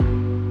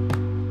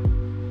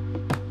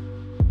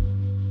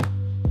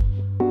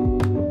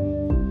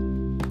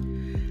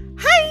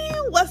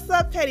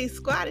Petty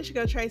Squad? It's your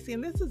girl Tracy,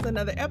 and this is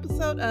another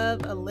episode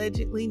of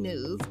Allegedly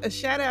News. A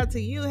shout out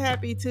to you.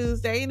 Happy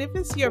Tuesday. And if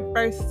it's your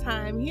first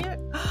time here,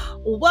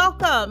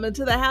 welcome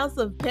to the House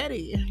of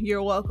Petty.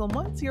 You're welcome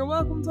once, you're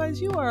welcome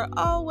twice. You are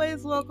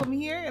always welcome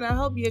here, and I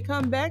hope you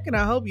come back, and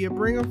I hope you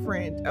bring a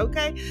friend,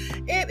 okay?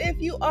 And if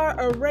you are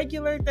a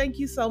regular, thank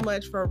you so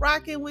much for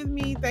rocking with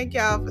me. Thank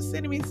y'all for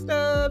sending me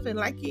stuff and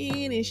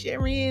liking and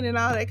sharing and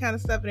all that kind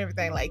of stuff and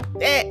everything like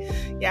that.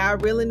 Y'all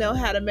really know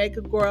how to make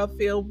a girl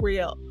feel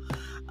real.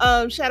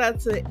 Shout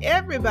out to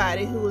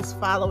everybody who is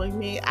following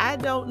me. I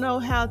don't know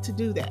how to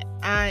do that.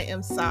 I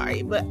am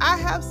sorry, but I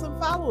have some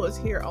followers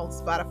here on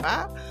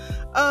Spotify,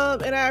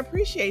 and I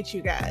appreciate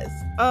you guys.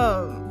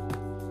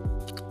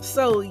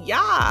 So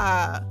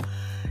y'all,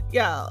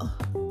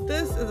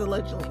 this is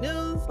Allegedly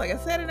News. Like I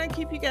said, and I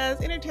keep you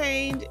guys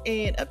entertained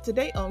and up to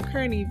date on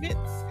current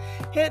events,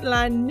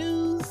 headline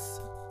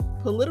news,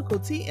 political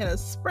tea, and a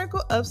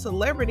sprinkle of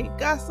celebrity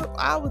gossip,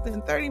 all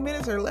within 30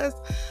 minutes or less.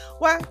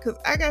 Why? Because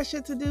I got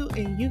shit to do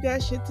and you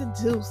got shit to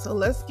do. So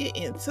let's get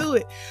into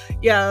it.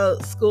 Y'all,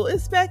 school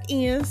is back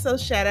in, so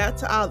shout out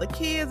to all the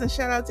kids and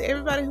shout out to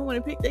everybody who want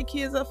to pick their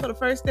kids up for the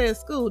first day of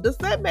school. Does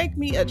that make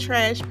me a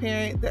trash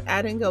parent that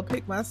I didn't go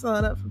pick my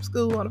son up from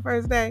school on the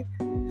first day?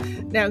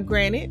 Now,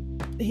 granted,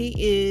 he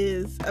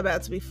is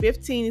about to be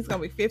 15. He's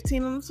going to be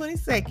 15 on the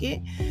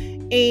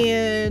 22nd,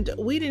 and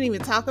we didn't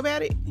even talk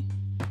about it.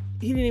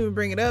 He didn't even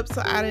bring it up,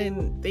 so I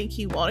didn't think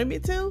he wanted me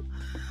to.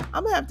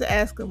 I'm gonna have to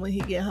ask him when he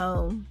get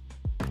home.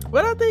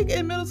 But I think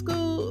in middle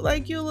school,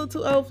 like, you're a little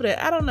too old for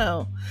that. I don't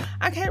know.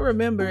 I can't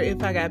remember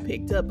if I got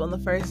picked up on the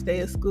first day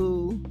of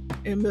school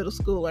in middle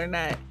school or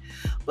not.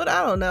 But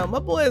I don't know. My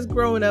boy is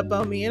growing up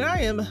on me, and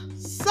I am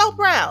so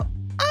proud.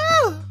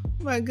 Oh,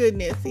 my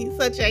goodness. He's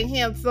such a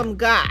handsome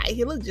guy.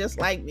 He looks just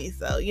like me,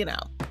 so, you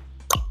know.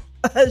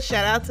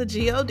 Shout out to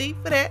G.O.D.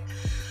 for that.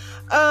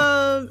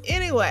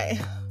 Anyway,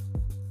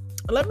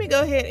 let me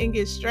go ahead and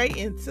get straight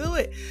into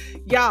it.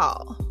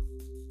 Y'all,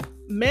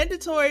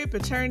 mandatory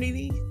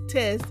paternity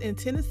test in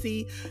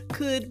Tennessee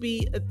could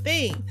be a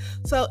thing.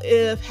 So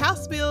if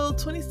House Bill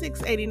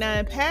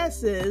 2689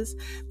 passes,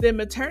 then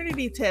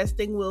maternity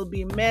testing will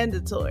be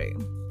mandatory.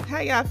 How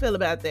y'all feel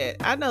about that?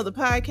 I know the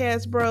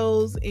podcast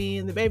bros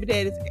and the baby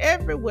daddies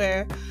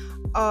everywhere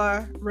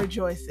are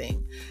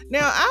rejoicing.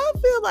 Now, I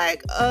feel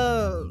like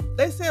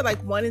they said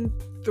like 1 in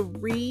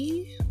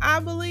 3, I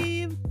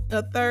believe,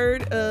 a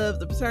third of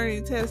the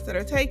paternity tests that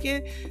are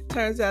taken,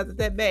 turns out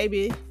that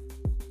baby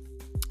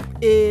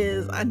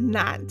is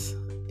not,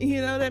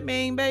 that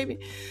main baby.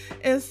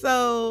 And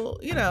so,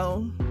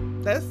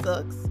 that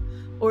sucks.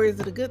 Or is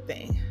it a good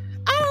thing?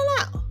 I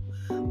don't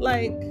know.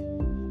 Like,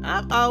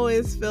 I've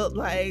always felt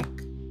like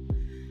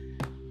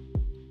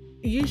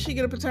you should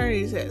get a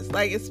paternity test,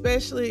 like,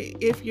 especially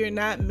if you're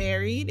not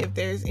married. If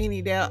there's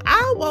any doubt,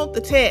 I want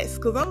the test,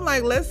 because I'm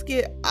like, let's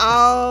get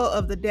all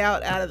of the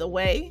doubt out of the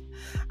way.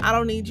 I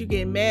don't need you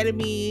getting mad at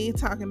me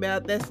talking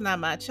about that's not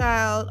my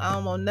child. I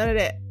don't want none of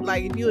that.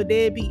 Like, if you a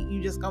deadbeat,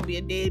 you just gonna be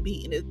a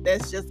deadbeat, and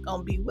that's just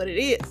gonna be what it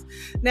is.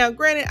 Now,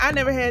 granted, I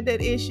never had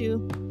that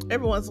issue.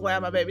 Every once in a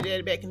while, my baby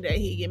daddy back in the day,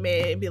 he'd get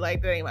mad and be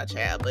like, that ain't my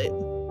child, but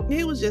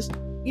he was just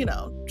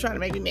trying to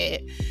make me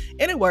mad,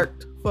 and it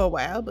worked for a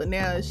while, but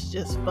now it's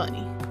just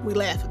funny. We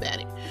laugh about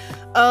it.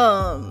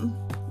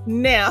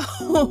 Now,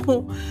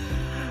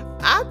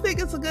 I think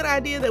it's a good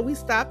idea that we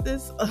stop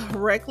this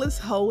reckless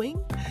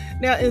hoeing.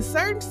 Now, in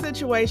certain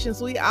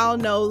situations, we all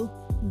know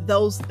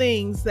those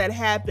things that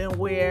happen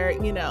where,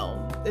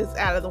 it's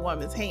out of the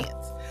woman's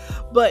hands.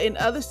 But in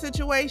other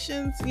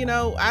situations,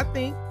 I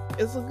think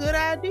it's a good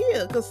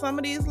idea, because some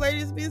of these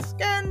ladies be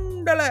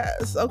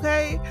scandalous,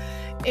 okay?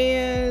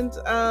 And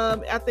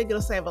I think it'll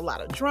save a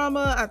lot of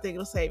drama. I think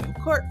it'll save you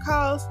court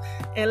costs.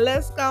 And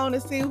let's go on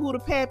and see who the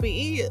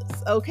pappy is,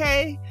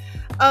 okay?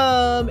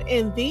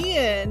 And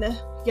then,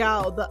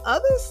 y'all, the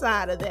other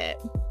side of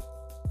that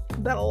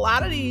a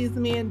lot of these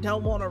men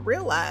don't want to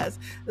realize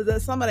is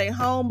that some of their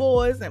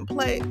homeboys and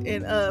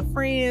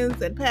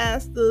friends and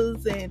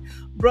pastors and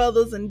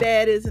brothers and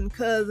daddies and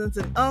cousins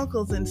and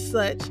uncles and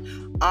such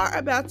are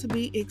about to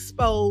be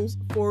exposed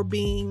for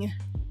being,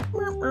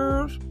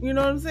 you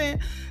know what I'm saying?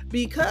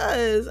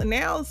 Because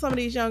now some of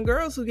these young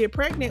girls who get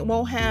pregnant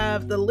won't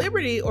have the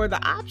liberty or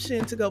the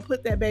option to go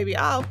put that baby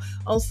off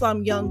on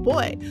some young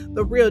boy.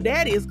 The real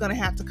daddy is going to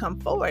have to come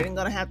forward and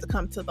going to have to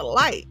come to the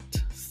light.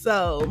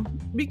 So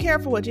be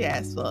careful what you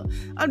ask for.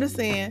 I'm just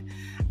saying,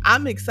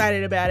 I'm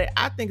excited about it.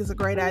 I think it's a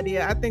great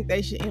idea. I think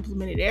they should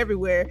implement it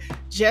everywhere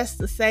just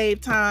to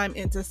save time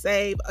and to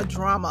save a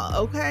drama,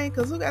 okay?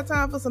 Because who got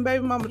time for some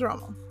baby mama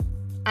drama?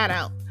 I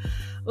don't.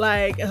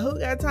 Like, who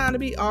got time to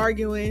be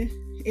arguing?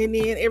 And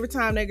then every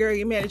time that girl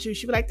get mad at you,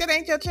 she be like, that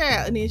ain't your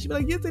child. And then she be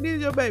like, yes, it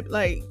is your baby.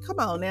 Like, come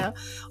on now.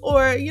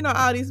 Or,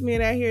 all these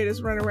men out here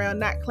that's running around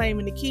not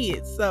claiming the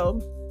kids.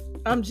 So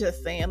I'm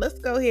just saying, let's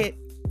go ahead,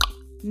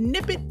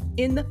 nip it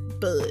in the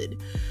bud.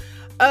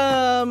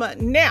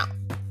 Now,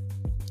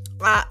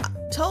 I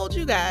told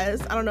you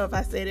guys, I don't know if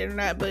I said it or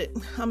not, but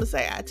I'm gonna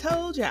say I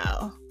told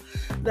y'all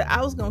that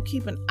I was gonna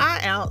keep an eye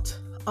out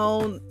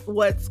on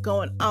what's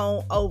going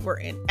on over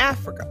in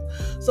Africa.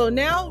 So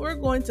now we're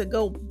going to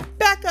go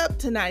back up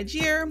to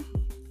Nigeria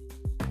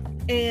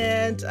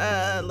and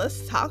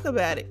let's talk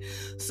about it.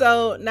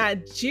 So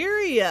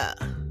Nigeria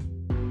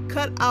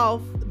cut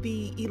off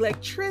the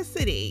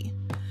electricity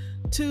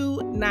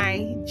to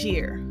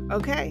Niger.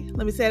 Okay,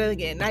 let me say that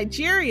again.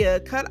 Nigeria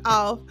cut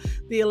off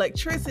the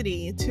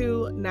electricity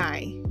to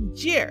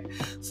Niger.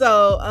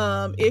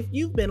 So if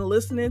you've been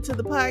listening to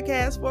the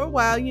podcast for a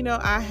while, you know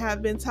I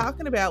have been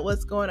talking about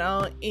what's going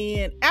on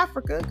in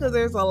Africa, because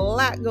there's a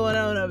lot going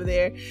on over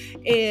there.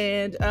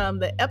 And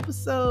the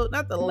episode,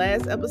 not the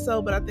last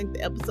episode, but I think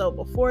the episode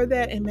before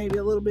that, and maybe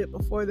a little bit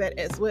before that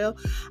as well,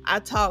 I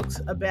talked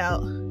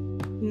about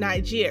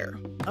Niger.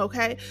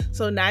 Okay,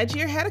 so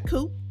Niger had a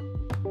coup.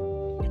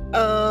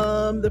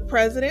 The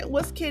president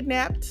was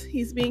kidnapped.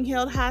 He's being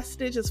held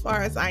hostage as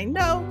far as I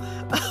know.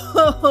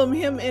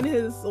 Him and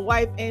his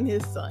wife and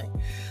his son.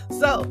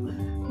 So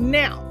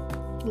now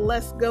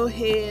let's go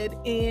ahead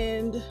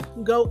and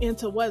go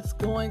into what's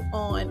going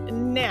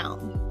on now.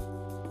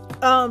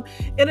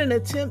 In an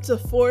attempt to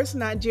force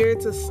Nigeria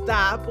to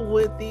stop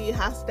with the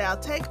hostile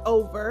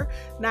takeover,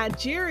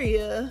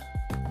 Nigeria,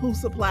 who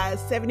supplies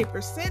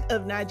 70%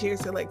 of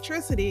Nigeria's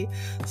electricity,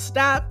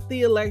 stopped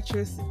the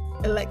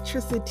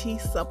electricity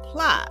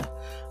supply.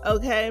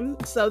 Okay,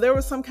 so there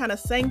was some kind of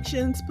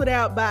sanctions put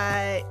out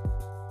by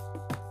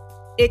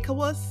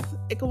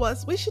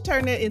ECOWAS. We should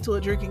turn that into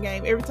a drinking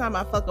game. Every time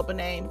I fuck up a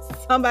name,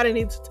 somebody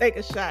needs to take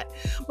a shot,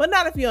 but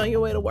not if you're on your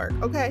way to work.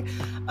 Okay.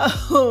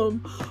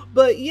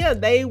 But yeah,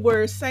 they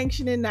were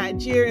sanctioning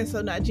Nigeria, and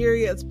so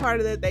Nigeria, as part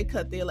of that, they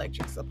cut the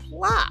electric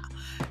supply.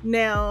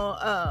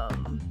 Now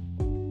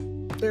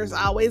there's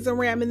always a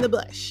ram in the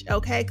bush,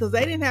 okay? Because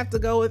they didn't have to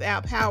go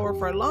without power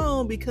for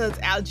long, because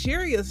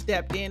Algeria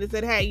stepped in and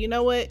said, hey, you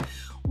know what?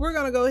 We're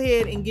going to go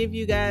ahead and give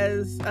you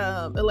guys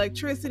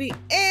electricity,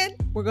 and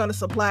we're going to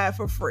supply it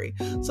for free.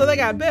 So they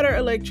got better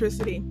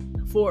electricity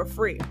for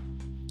free.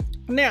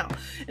 Now,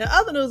 in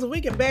other news, if we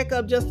can back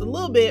up just a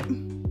little bit,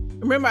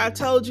 remember I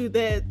told you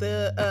that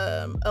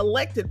the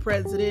elected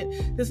president,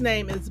 his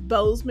name is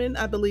Bozeman,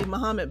 I believe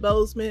Mohammed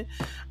Bozeman.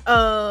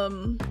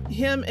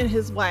 Him and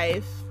his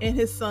wife and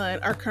his son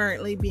are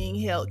currently being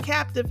held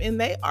captive, and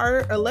they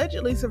are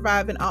allegedly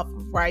surviving off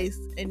of rice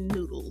and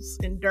noodles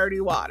and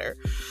dirty water.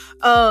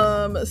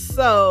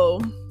 So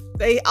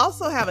they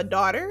also have a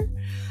daughter.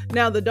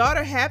 Now, the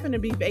daughter happened to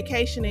be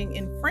vacationing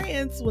in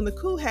France when the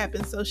coup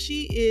happened, so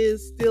she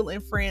is still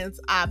in France,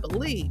 I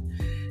believe.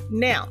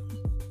 Now,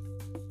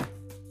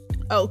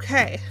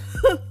 okay.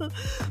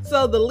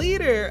 So the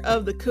leader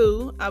of the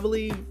coup, I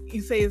believe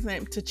you say his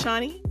name,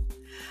 Tachani.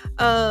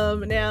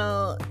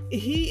 Now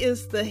he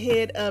is the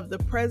head of the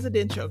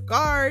Presidential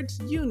Guards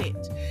unit.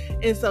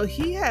 And so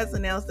he has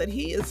announced that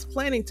he is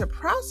planning to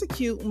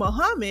prosecute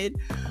Mohammed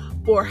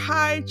for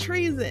high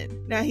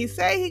treason. Now he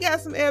say he got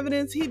some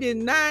evidence. He did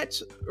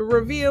not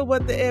reveal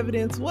what the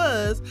evidence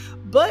was,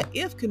 but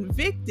if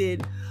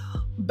convicted,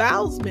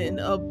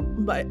 Bozeman,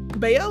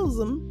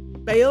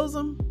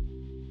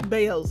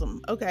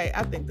 okay,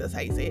 I think that's how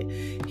you say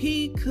it,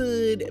 he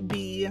could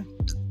be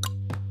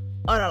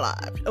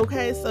unalived.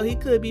 Okay, so he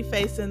could be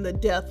facing the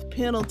death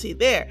penalty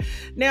there.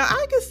 Now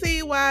I can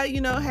see why,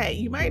 hey,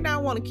 you might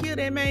not want to kill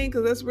that man,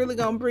 because that's really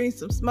gonna bring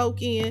some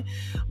smoke in.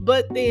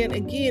 But then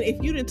again,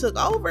 if you done took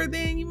over,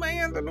 then you might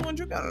have to do what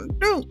you're gonna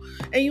do,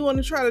 and you want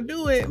to try to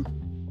do it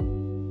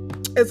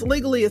as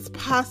legally as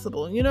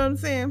possible. You know what I'm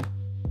saying?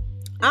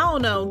 I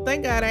don't know.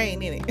 Thank God I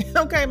ain't in it.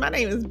 Okay, my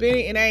name is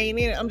Benny and I ain't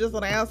in it. I'm just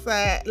on the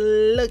outside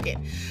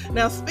looking.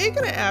 Now, speaking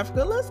of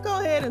Africa, let's go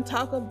ahead and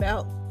talk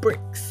about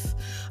BRICS.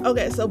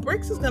 Okay, so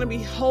BRICS is going to be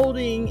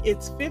holding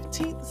its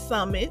 15th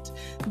summit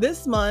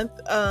this month.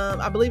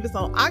 I believe it's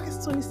on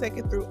August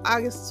 22nd through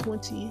August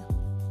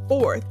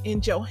 24th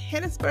in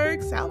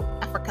Johannesburg, South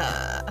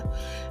Africa.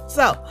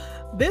 So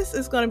this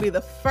is going to be the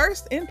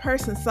first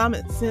in-person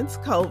summit since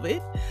COVID.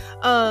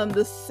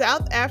 The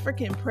South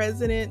African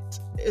president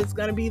is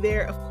going to be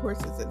there. Of course,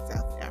 it's in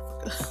South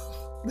Africa.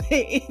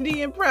 The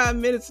Indian Prime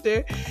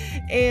Minister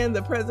and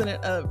the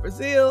President of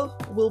Brazil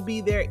will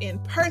be there in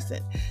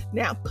person.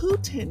 Now,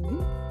 Putin,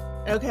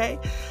 okay,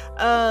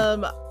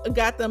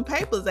 got them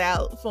papers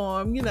out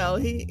for him.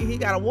 He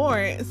got a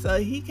warrant, so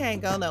he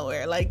can't go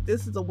nowhere. Like,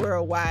 this is a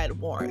worldwide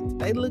warrant.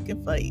 They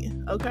looking for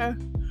you, okay?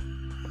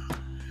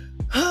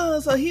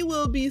 So he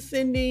will be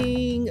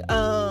sending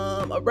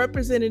a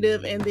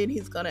representative, and then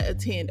he's going to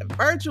attend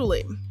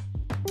virtually.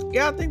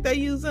 Y'all think they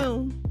use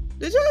Zoom?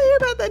 Did y'all hear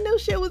about that new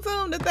shit with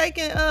Zoom, that they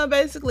can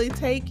basically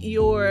take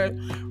your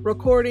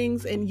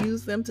recordings and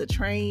use them to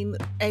train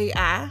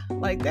AI?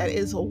 Like, that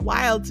is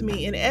wild to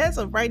me. And as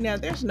of right now,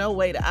 there's no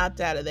way to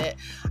opt out of that.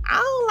 I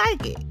don't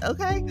like it,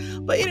 okay?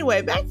 But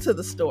anyway, back to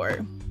the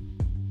story.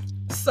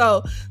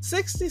 So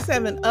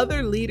 67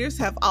 other leaders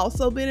have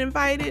also been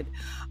invited,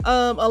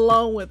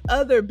 along with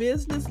other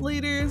business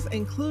leaders,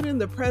 including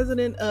the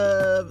president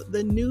of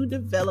the New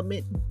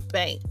Development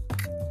Bank.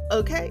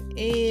 Okay,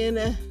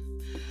 and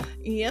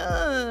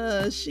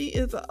Yeah, she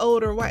is an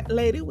older white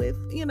lady with,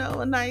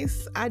 a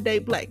nice I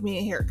date black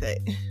men haircut.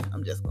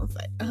 I'm just gonna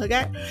say.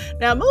 Okay.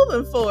 Now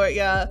moving forward,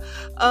 y'all.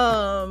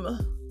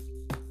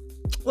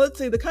 Let's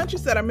see, the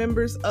countries that are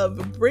members of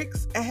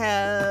BRICS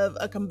have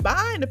a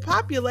combined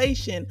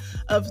population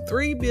of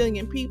 3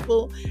 billion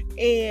people,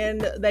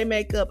 and they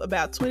make up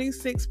about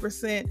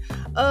 26%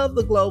 of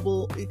the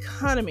global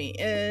economy.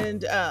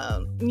 And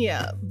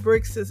yeah,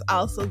 BRICS is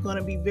also going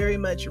to be very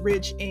much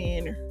rich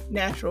in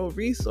natural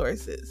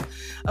resources.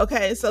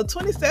 Okay, so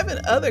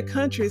 27 other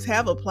countries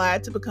have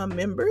applied to become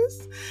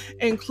members,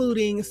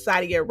 including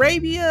Saudi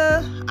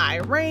Arabia,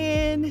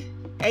 Iran,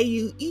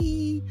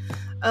 AUE,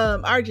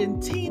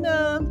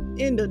 Argentina,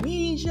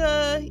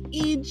 Indonesia,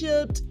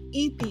 Egypt,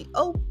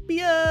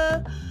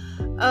 Ethiopia,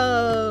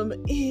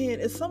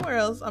 and somewhere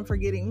else I'm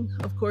forgetting.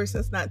 Of course,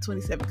 that's not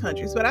 27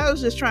 countries, but I was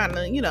just trying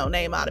to,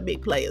 name all the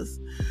big players.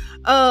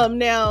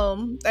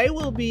 Now, they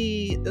will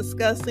be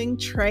discussing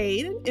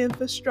trade and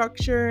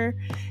infrastructure,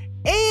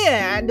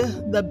 and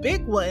the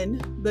big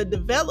one, the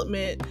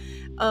development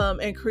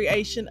and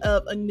creation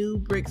of a new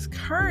BRICS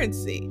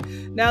currency.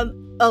 Now,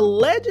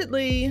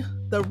 allegedly,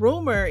 the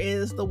rumor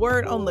is, the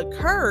word on the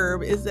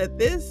curb is that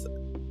this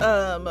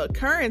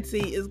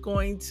currency is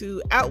going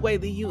to outweigh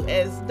the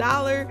US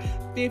dollar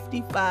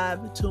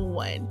 55 to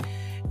 1.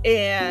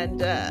 And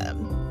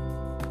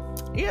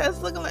yeah, it's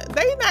looking like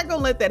they're not going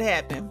to let that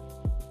happen.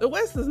 The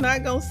West is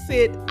not going to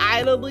sit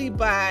idly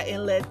by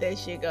and let that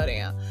shit go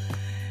down.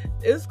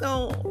 It's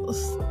going to,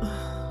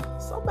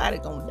 somebody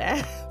going to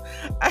die.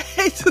 I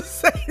hate to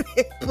say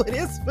that, but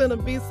it's going to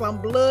be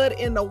some blood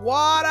in the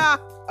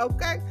water,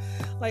 okay?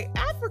 Like,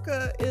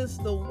 Africa is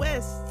the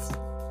West's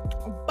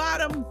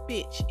bottom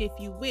bitch, if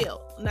you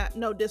will. Not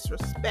no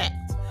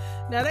disrespect.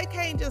 Now, they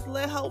can't just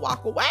let her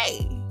walk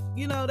away.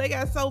 They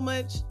got so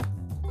much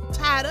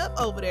tied up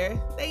over there.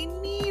 They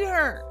need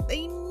her.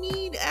 They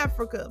need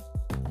Africa.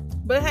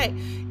 But hey,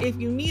 if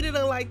you needed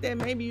her like that,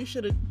 maybe you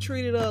should have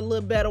treated her a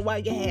little better while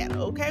you had her,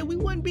 okay? We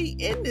wouldn't be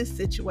in this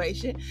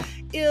situation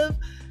if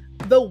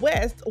the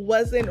West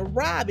wasn't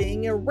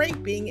robbing and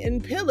raping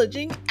and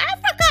pillaging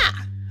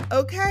Africa,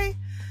 okay?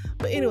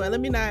 But anyway, let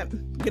me not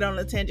get on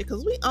a tangent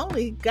because we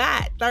only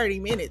got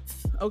 30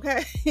 minutes,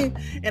 okay?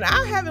 And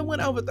I haven't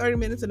went over 30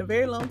 minutes in a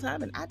very long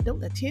time, and I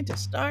don't intend to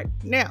start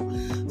now.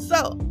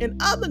 So, in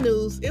other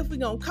news, if we're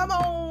going to come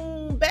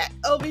on back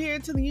over here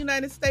to the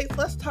United States,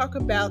 let's talk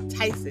about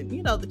Tyson.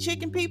 The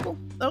chicken people,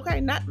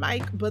 okay? Not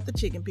Mike, but the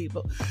chicken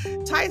people.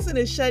 Tyson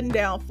is shutting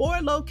down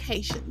 4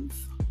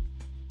 locations,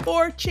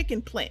 4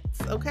 chicken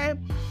plants, okay?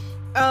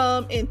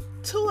 And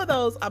 2 of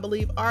those, I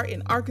believe, are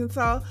in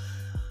Arkansas.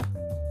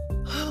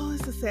 Oh,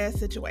 it's a sad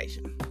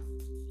situation.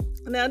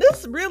 Now,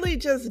 this really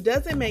just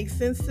doesn't make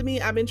sense to me.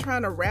 I've been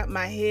trying to wrap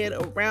my head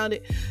around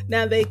it.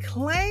 Now, they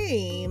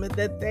claim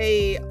that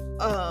they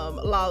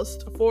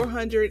lost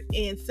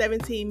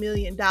 $417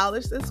 million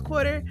this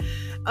quarter.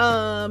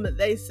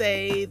 They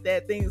say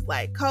that things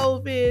like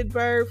COVID,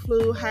 bird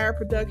flu, higher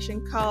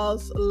production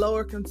costs,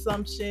 lower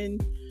consumption,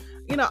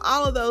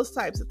 all of those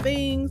types of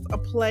things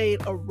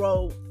played a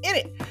role in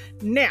it.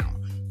 Now,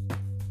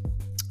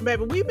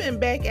 baby, we've been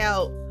back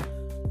out.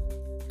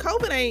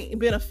 COVID ain't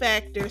been a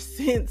factor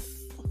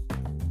since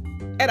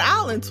at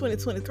all in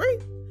 2023.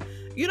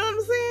 You know what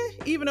I'm saying?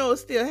 Even though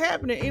it's still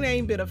happening, it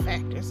ain't been a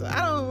factor.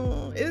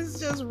 So it's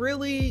just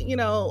really,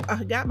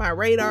 I got my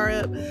radar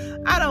up.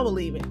 I don't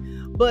believe it.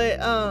 But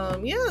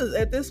yeah,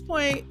 at this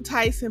point,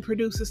 Tyson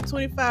produces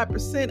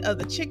 25% of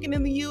the chicken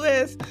in the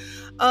US.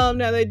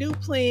 Now they do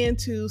plan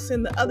to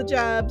send the other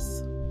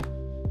jobs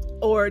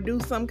or do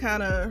some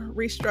kind of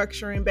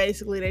restructuring.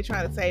 Basically, they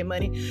try to save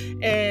money,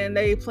 and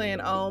they plan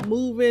on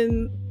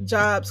moving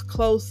jobs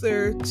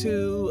closer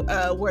to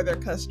where their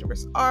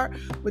customers are,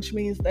 which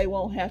means they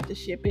won't have to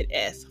ship it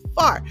as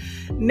far.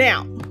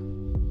 Now,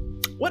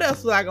 what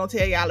else was I gonna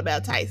tell y'all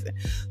about Tyson?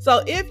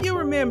 So if you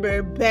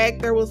remember back,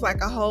 there was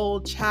like a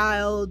whole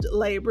child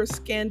labor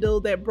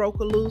scandal that broke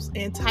loose,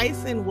 and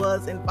Tyson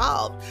was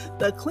involved.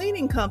 The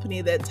cleaning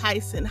company that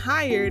Tyson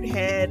hired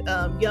had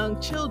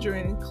young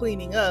children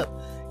cleaning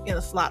up in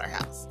a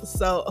slaughterhouse.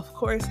 So of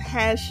course,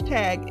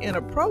 hashtag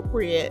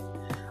inappropriate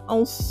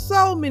on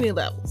so many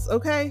levels,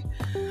 okay?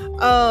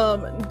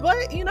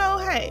 But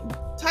hey,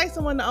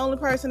 Tyson wasn't the only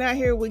person out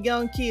here with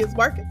young kids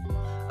working.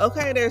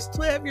 Okay, there's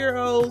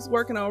 12-year-olds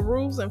working on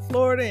roofs in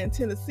Florida and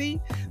Tennessee.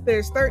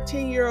 There's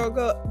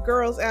 13-year-old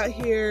girls out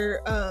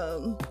here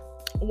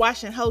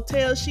washing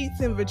hotel sheets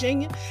in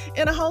Virginia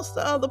and a host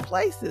of other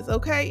places,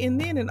 okay? And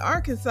then in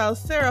Arkansas,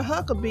 Sarah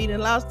Huckabee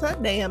done lost her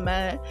damn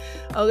mind.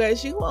 Okay,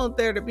 she's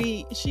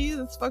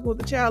fucking with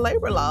the child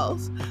labor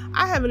laws.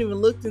 I haven't even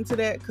looked into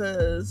that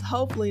because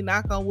hopefully,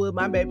 knock on wood,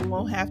 my baby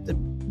won't have to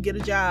get a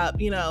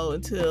job,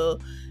 until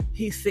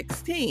he's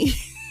 16.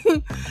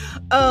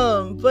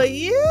 But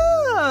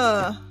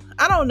yeah,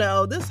 I don't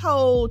know. This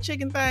whole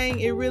chicken thing,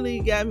 it really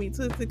got me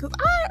twisted because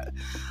I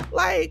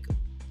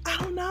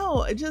don't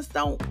know. It just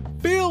don't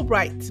feel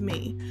right to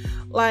me.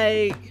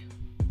 Like,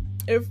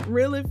 It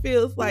really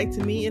feels like,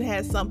 to me, it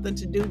has something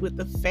to do with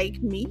the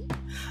fake meat.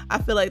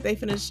 I feel like they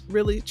finished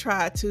really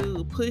try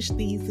to push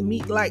these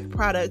meat-like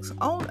products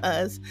on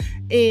us,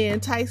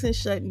 and Tyson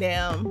shut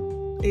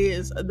down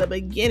is the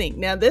beginning.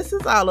 Now, this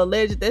is all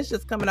alleged. That's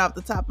just coming off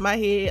the top of my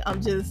head.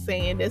 I'm just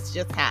saying that's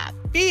just how I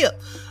feel.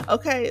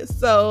 Okay,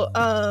 so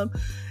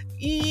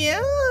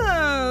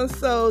yeah,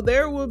 so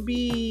there will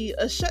be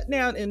a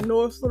shutdown in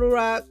North Little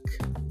Rock,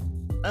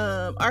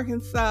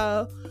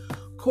 Arkansas,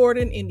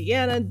 Corden,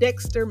 Indiana,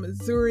 Dexter,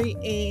 Missouri,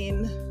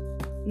 and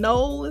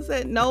Noel,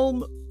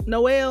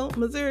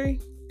 Missouri?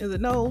 Is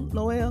it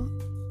Noel?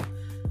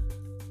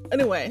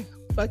 Anyway,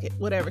 fuck it,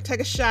 whatever. Take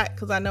a shot,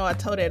 because I know I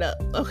tore that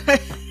up, okay?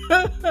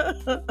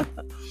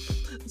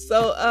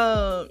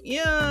 So,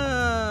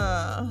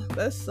 yeah,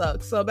 that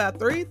sucks. So about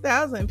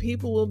 3,000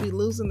 people will be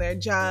losing their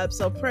jobs.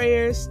 So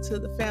prayers to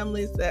the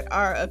families that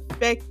are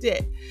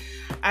affected.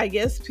 I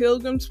guess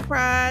Pilgrim's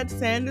Pride,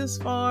 Sanders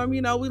Farm,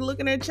 we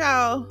looking at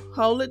y'all.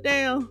 Hold it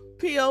down.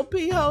 POP,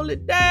 hold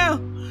it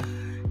down.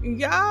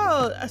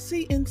 Y'all,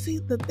 see,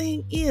 the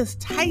thing is,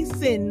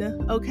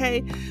 Tyson,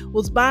 okay,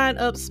 was buying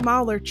up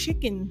smaller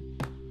chicken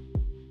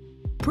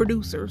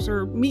producers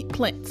or meat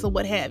plants or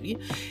what have you.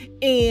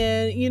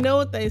 And you know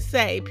what they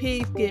say,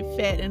 pigs get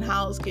fat and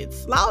hogs get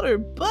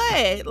slaughtered.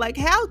 But like,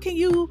 how can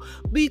you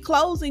be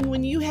closing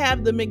when you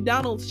have the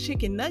McDonald's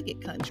chicken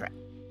nugget contract?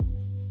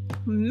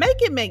 Make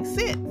it make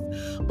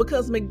sense,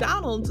 because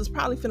McDonald's is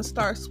probably finna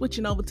start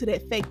switching over to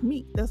that fake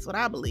meat. That's what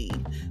I believe.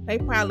 They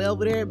probably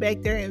over there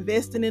back there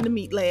investing in the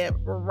meat lab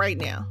right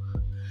now.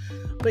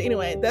 But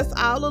anyway, that's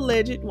all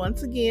alleged.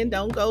 Once again,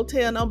 don't go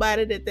tell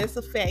nobody that that's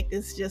a fact.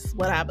 It's just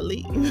what I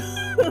believe.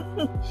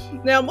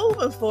 Now,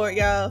 moving forward,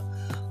 y'all.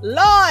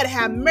 Lord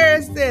have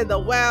mercy. The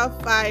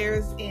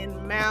wildfires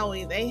in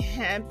Maui, they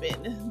have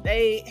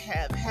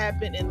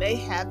happened, and they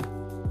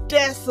have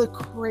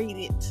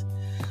desecrated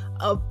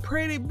a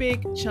pretty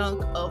big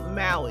chunk of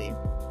Maui.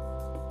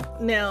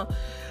 Now,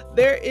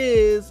 there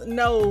is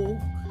no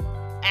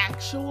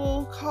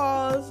actual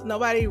cause.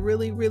 Nobody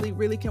really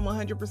can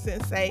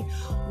 100% say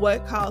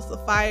what caused the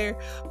fire,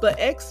 but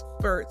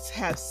experts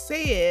have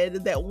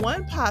said that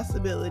one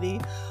possibility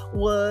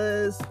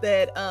was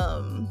that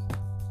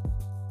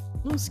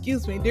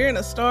during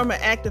a storm, an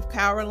active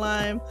power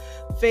line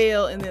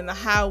fell, and then the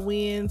high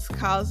winds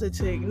caused it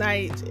to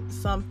ignite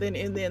something,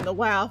 and then the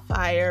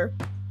wildfire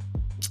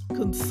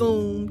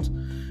consumed,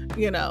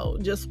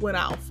 just went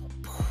off.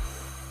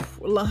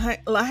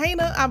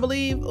 Lahaina, I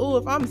believe. Oh,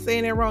 if I'm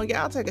saying it wrong,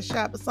 y'all take a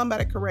shot, but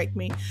somebody correct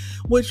me.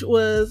 Which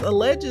was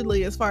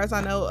allegedly, as far as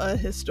I know, a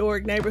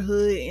historic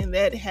neighborhood, and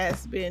that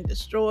has been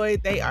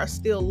destroyed. They are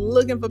still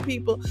looking for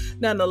people.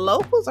 Now, the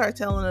locals are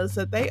telling us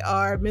that they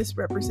are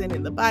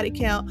misrepresenting the body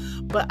count,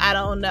 but I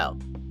don't know.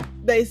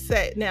 They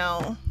say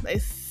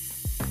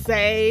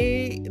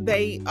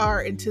they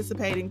are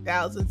anticipating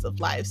thousands of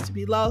lives to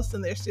be lost,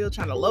 and they're still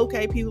trying to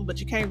locate people, but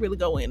you can't really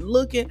go in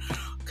looking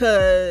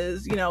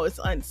because, it's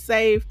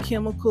unsafe,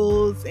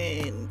 chemicals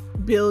and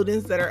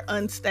buildings that are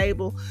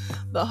unstable,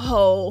 the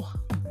whole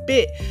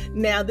bit.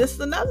 Now, this is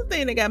another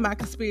thing that got my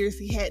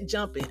conspiracy hat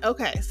jumping.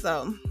 Okay,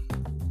 so,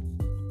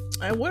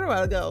 and where do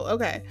I go?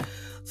 Okay,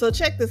 so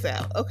check this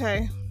out,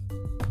 okay?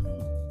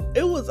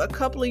 It was a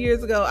couple of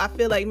years ago. I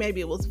feel like maybe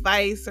it was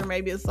Vice, or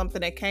maybe it's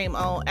something that came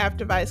on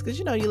after Vice, because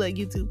you let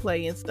YouTube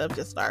play and stuff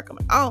just start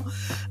coming on.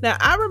 Now,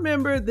 I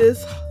remember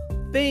this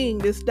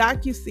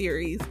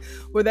docuseries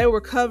where they were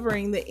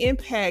covering the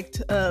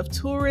impact of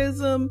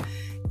tourism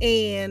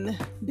and,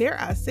 dare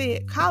I say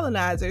it,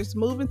 colonizers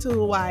moving to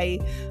Hawaii,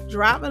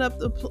 driving up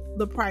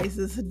the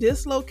prices,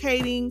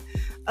 dislocating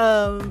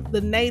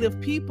the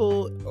native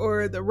people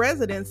or the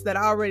residents that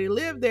already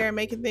live there, and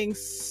making things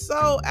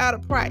so out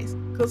of price,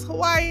 because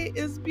Hawaii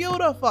is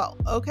beautiful,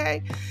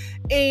 okay?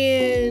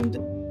 And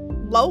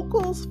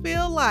locals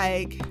feel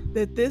like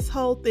that this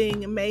whole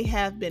thing may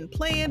have been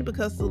planned,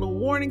 because the little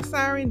warning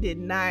siren did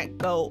not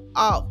go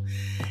off.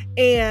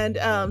 And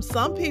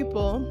some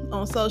people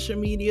on social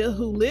media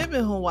who live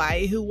in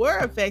Hawaii who were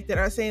affected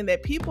are saying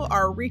that people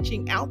are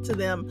reaching out to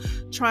them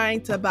trying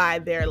to buy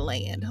their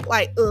land.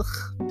 Like, ugh,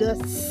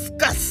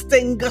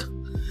 disgusting.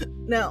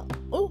 Now,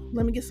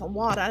 let me get some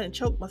water. I didn't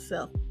choke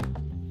myself.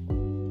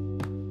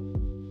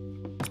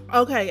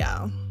 Okay,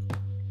 y'all.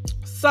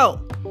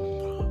 So,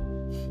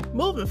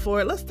 moving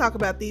forward, let's talk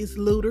about these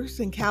looters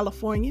in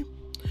California.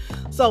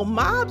 So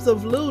mobs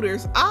of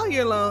looters all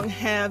year long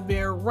have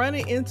been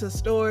running into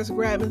stores,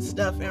 grabbing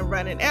stuff and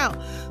running out.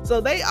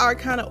 So they are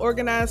kind of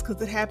organized,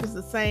 because it happens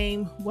the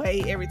same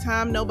way every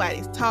time.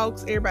 Nobody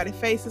talks, everybody's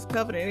face is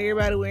covered, and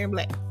everybody wearing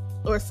black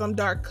or some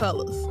dark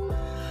colors.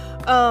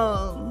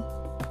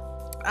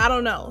 I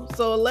don't know.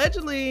 So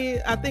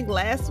allegedly, I think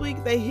last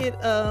week they hit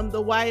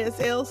the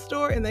YSL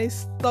store, and they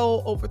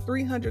stole over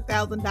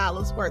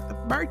 $300,000 worth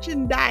of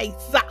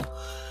merchandise.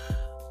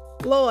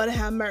 Lord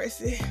have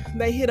mercy.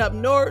 They hit up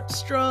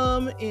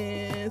Nordstrom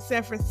in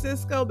San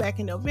Francisco back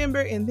in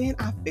November, and then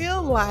I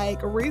feel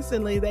like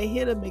recently they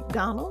hit a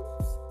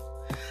McDonald's.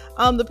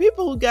 The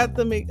people who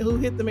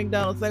hit the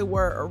McDonald's, they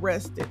were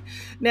arrested.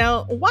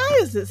 Now, why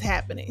is this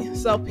happening?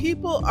 So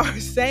people are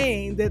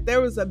saying that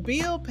there was a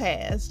bill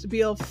passed,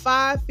 Bill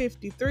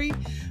 553,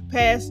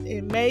 passed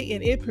in May,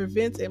 and it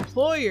prevents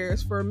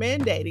employers from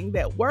mandating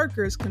that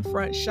workers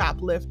confront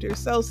shoplifters.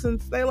 So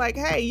since they're like,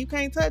 hey, you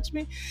can't touch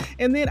me.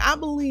 And then I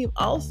believe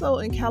also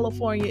in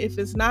California, if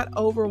it's not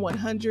over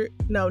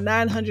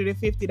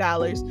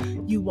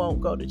 $950, you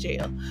won't go to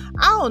jail.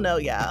 I don't know,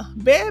 y'all.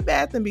 Bed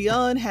Bath &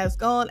 Beyond has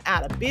gone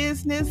out of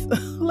business.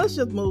 Let's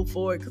just move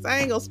forward because I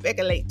ain't gonna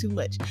speculate too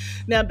much.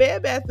 Now,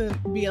 Bed Bath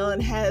 &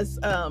 Beyond has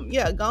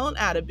gone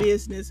out of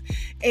business,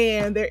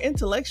 and their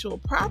intellectual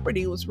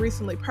property was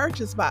recently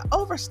purchased by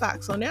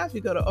Overstock. So now if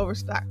you go to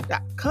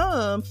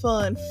overstock.com,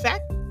 fun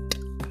fact,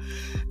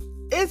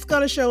 it's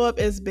going to show up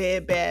as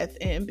Bed Bath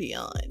 &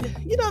 Beyond.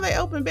 You know, they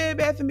opened Bed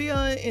Bath &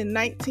 Beyond in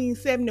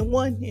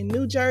 1971 in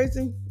New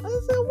Jersey. I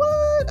said,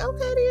 what? Okay,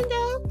 there you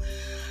go.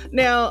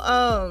 Now,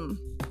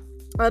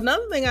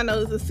 another thing I know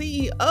is the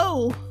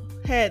CEO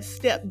had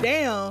stepped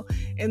down,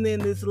 and then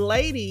this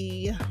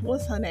lady,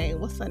 what's her name?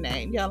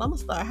 Y'all, I'm going to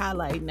start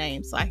highlighting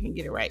names so I can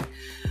get it right.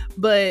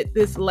 But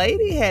this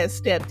lady had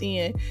stepped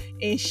in,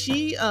 and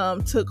she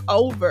took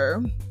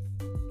over.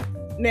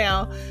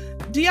 Now,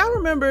 do y'all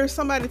remember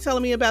somebody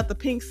telling me about the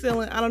pink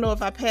ceiling? I don't know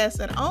if I passed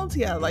that on to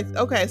y'all. Like,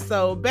 okay,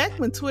 so back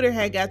when Twitter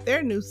had got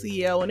their new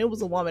CEO and it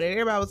was a woman and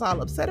everybody was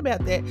all upset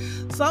about that,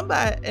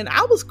 and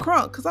I was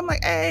crunk because I'm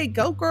like, hey,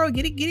 go girl,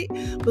 get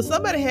it. But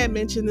somebody had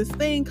mentioned this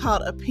thing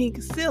called a pink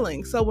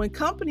ceiling. So when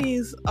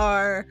companies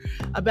are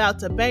about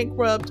to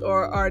bankrupt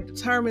or are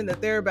determined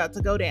that they're about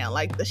to go down,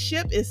 like the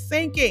ship is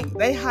sinking,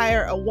 they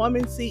hire a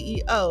woman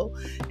CEO,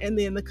 and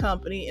then the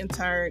company in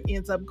turn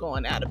ends up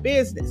going out of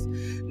business.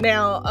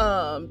 Now,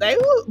 they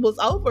was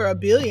over $1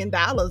 billion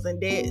in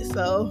debt,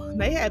 so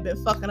they had been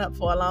fucking up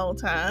for a long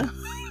time.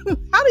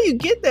 How do you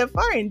get that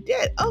far in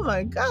debt? Oh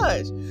my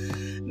gosh.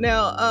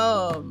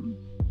 Now,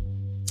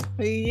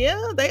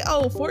 they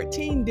owe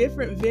 14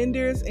 different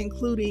vendors,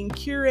 including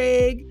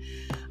Keurig,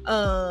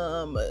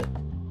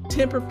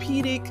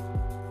 Tempur-Pedic,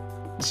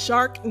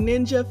 Shark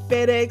Ninja,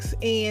 FedEx,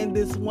 and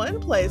this one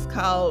place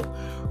called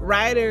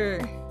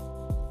Riders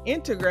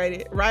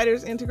Integrated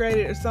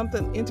or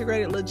something,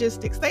 Integrated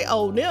Logistics. They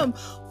owe them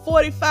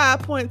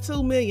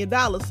 $45.2 million.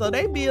 So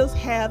their bills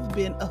have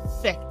been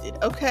affected.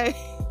 Okay.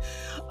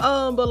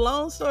 But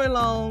long story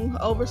long,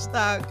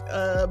 Overstock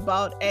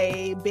bought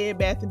a Bed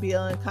Bath &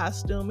 Beyond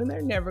costume, and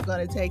they're never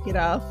going to take it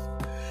off.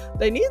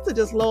 They need to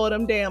just lower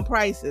them damn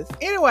prices.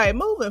 Anyway,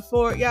 moving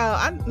forward, y'all,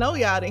 I know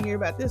y'all didn't hear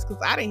about this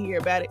because I didn't hear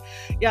about it.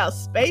 Y'all,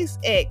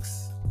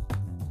 SpaceX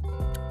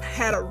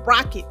had a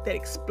rocket that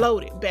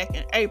exploded back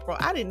in April.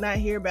 I did not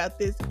hear about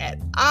this at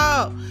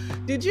all.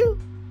 Did you?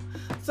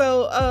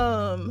 So,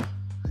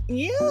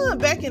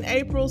 back in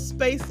April,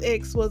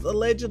 SpaceX was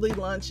allegedly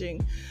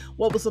launching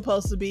what was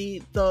supposed to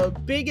be the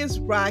biggest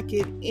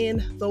rocket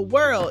in the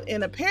world.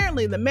 And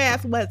apparently the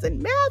math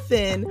wasn't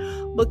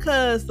mathin'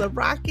 because the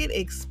rocket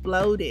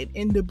exploded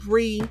and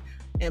debris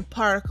and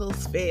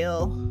particles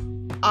fell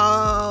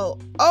all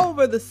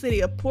over the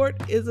city of Port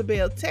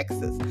Isabel,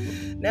 Texas.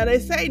 Now, they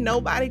say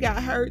nobody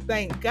got hurt,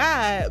 thank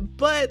God,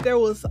 but there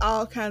was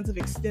all kinds of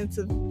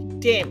extensive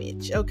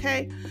damage,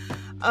 okay?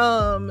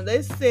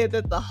 They said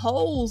that the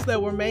holes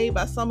that were made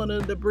by some of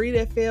the debris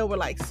that fell were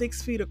like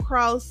 6 feet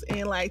across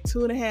and like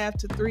 2.5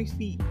 to 3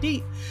 feet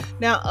deep.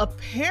 Now,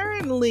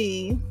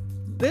 apparently,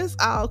 this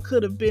all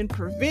could have been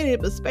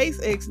prevented, but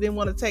SpaceX didn't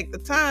want to take the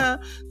time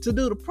to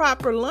do the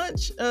proper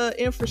launch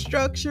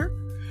infrastructure.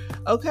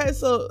 Okay,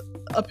 so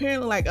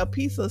apparently like a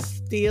piece of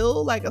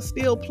steel, like a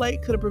steel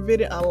plate, could have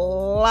prevented a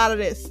lot of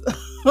this.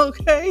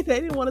 Okay,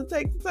 they didn't want to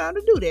take the time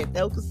to do that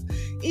though, because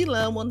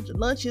Elon wanted to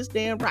launch his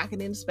damn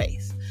rocket into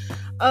space.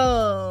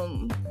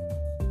 Apparently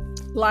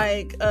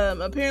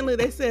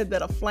they said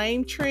that a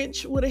flame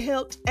trench would have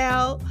helped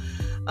out.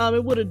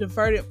 It would have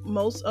diverted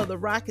most of the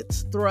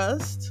rocket's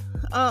thrust.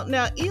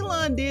 Now,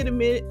 Elon did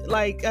admit,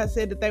 like I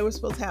said, that they were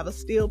supposed to have a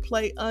steel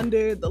plate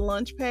under the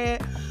launch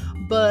pad,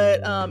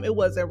 but it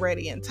wasn't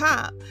ready in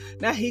time.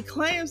 Now, he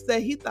claims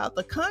that he thought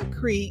the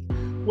concrete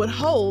would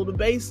hold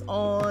based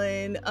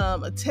on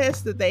a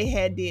test that they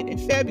had did in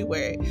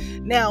February.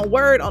 Now,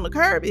 word on the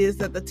curb is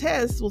that the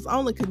test was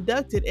only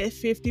conducted at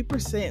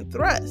 50%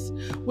 thrust,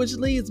 which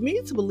leads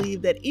me to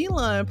believe that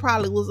Elon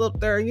probably was up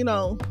there,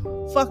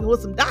 fucking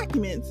with some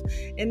documents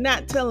and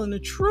not telling the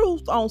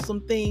truth on some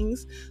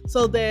things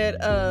so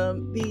that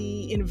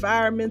the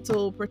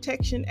Environmental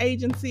Protection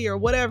Agency, or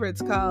whatever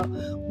it's called,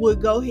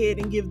 would go ahead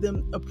and give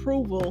them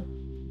approval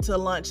to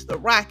launch the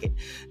rocket.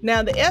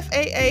 Now, the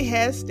FAA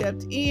has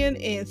stepped in,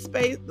 and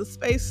the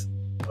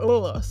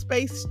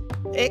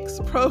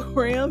SpaceX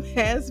program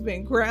has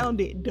been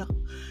grounded.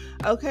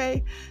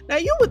 Okay, now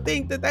you would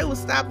think that they would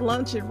stop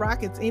launching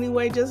rockets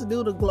anyway, just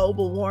due to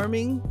global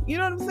warming. You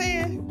know what I'm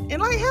saying?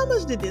 And like, how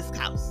much did this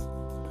cost?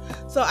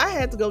 So I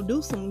had to go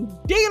do some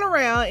digging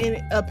around,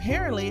 and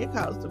apparently it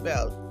cost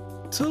about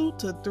 $2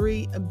 to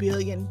 $3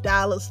 billion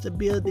to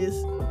build this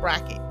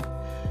rocket.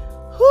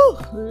 Whew,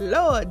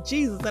 Lord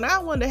Jesus. And I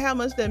wonder how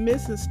much that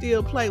missing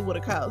steel plate would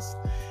have cost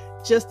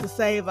just to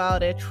save all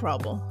that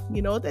trouble.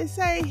 You know what they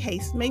say?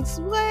 Haste makes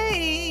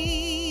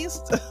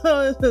waste.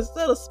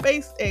 Instead of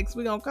Space X,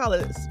 we're going to call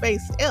it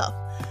Space F.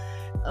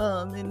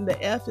 And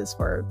the F is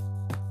for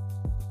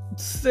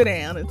sit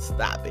down and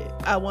stop it.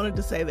 I wanted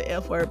to say the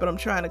F word, but I'm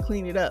trying to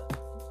clean it up.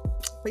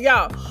 But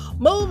y'all,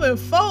 moving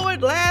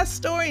forward, last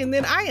story, and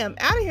then I am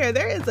out of here.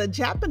 There is a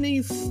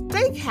Japanese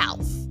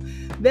steakhouse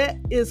that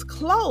is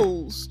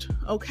closed,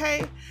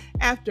 okay,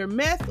 after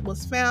meth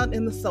was found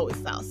in the soy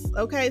sauce.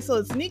 Okay, so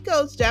it's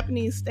Nico's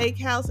Japanese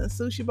Steakhouse and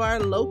Sushi Bar,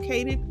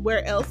 located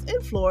where else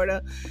in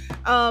Florida.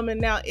 And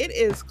now it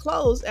is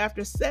closed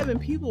after 7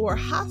 people were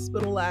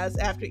hospitalized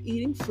after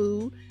eating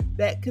food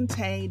that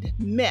contained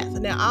meth.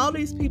 Now, all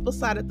these people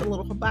sat at the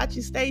little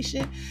hibachi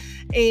station,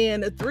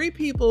 and 3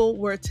 people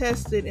were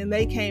tested, and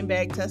they came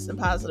back testing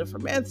positive for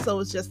meth. So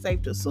it's just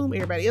safe to assume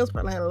everybody else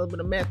probably had a little bit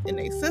of meth in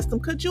their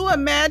system. Could you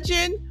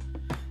imagine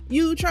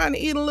you trying to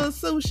eat a little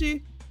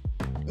sushi?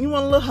 You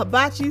want a little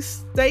hibachi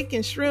steak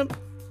and shrimp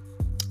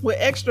with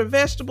extra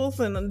vegetables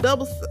and a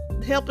double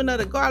helping of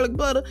the garlic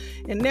butter,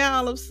 and now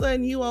all of a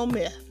sudden you on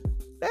meth.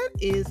 That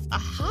is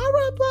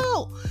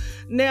horrible.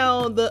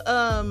 Now, the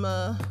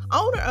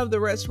owner of the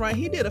restaurant,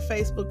 he did a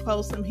Facebook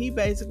post, and he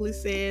basically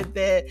said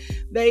that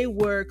they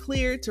were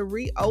cleared to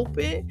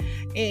reopen,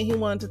 and he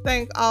wanted to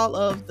thank all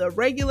of the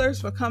regulars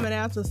for coming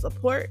out to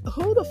support.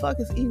 Who the fuck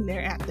is eating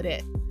there after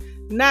that?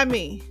 Not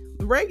me.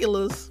 The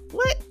regulars?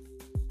 What?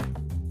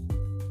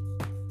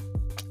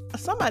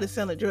 Somebody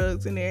selling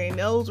drugs in there, and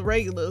those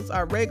regulars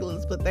are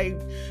regulars, but they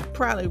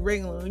probably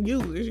regular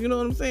users, you know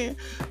what I'm saying?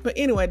 But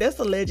anyway, that's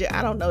alleged.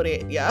 I don't know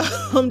that, y'all.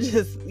 I'm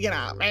just,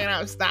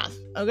 man, stuff.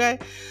 Okay,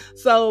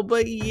 so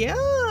but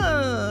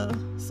yeah,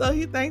 so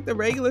he thanked the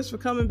regulars for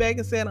coming back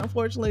and said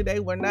unfortunately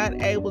they were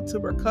not able to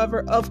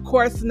recover. Of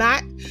course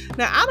not.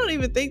 Now, I don't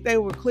even think they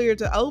were cleared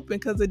to open,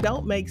 because it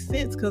don't make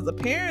sense, because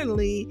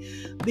apparently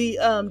the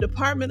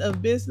Department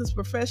of Business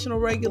Professional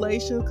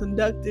Regulations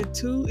conducted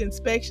 2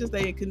 inspections.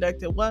 They had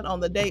conducted one on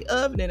the day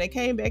of, and then they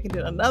came back and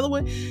did another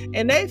one,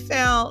 and they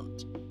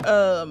found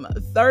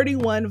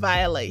 31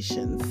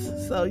 violations.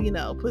 So,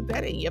 put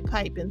that in your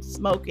pipe and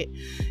smoke it.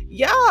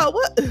 Y'all,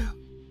 what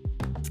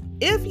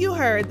if you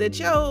heard that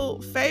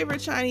your favorite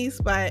Chinese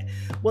spot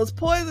was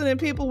poisoning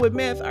people with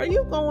meth? Are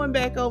you going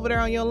back over there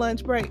on your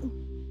lunch break?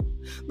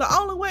 The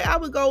only way I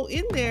would go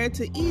in there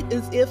to eat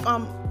is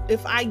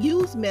if I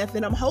use meth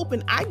and I'm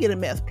hoping I get a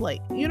meth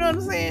plate. You know what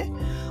I'm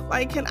saying?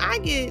 Like, can I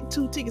get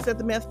 2 tickets at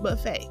the meth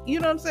buffet? You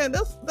know what I'm saying?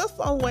 That's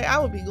the only way I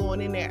would be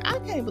going in there. I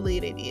can't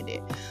believe they did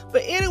it.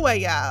 But anyway,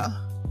 y'all,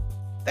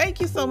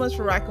 thank you so much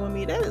for rocking with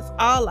me. That is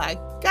all I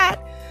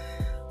got.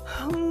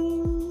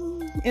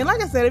 And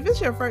like I said, if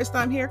it's your first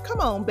time here, come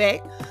on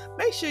back.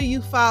 Make sure you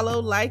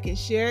follow, like, and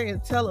share,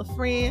 and tell a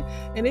friend.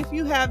 And if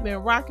you have been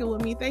rocking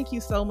with me, thank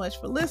you so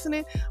much for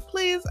listening.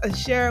 Please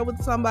share it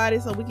with somebody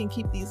so we can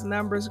keep these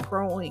numbers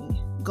going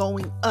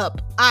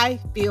up. I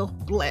feel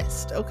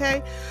blessed,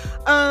 okay?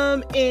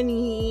 And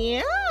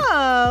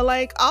yeah,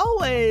 like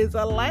always,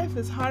 life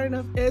is hard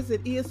enough as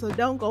it is, so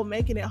don't go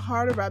making it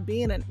harder by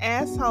being an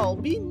asshole.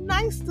 Be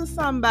nice to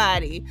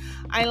somebody.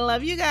 I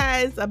love you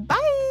guys.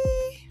 Bye.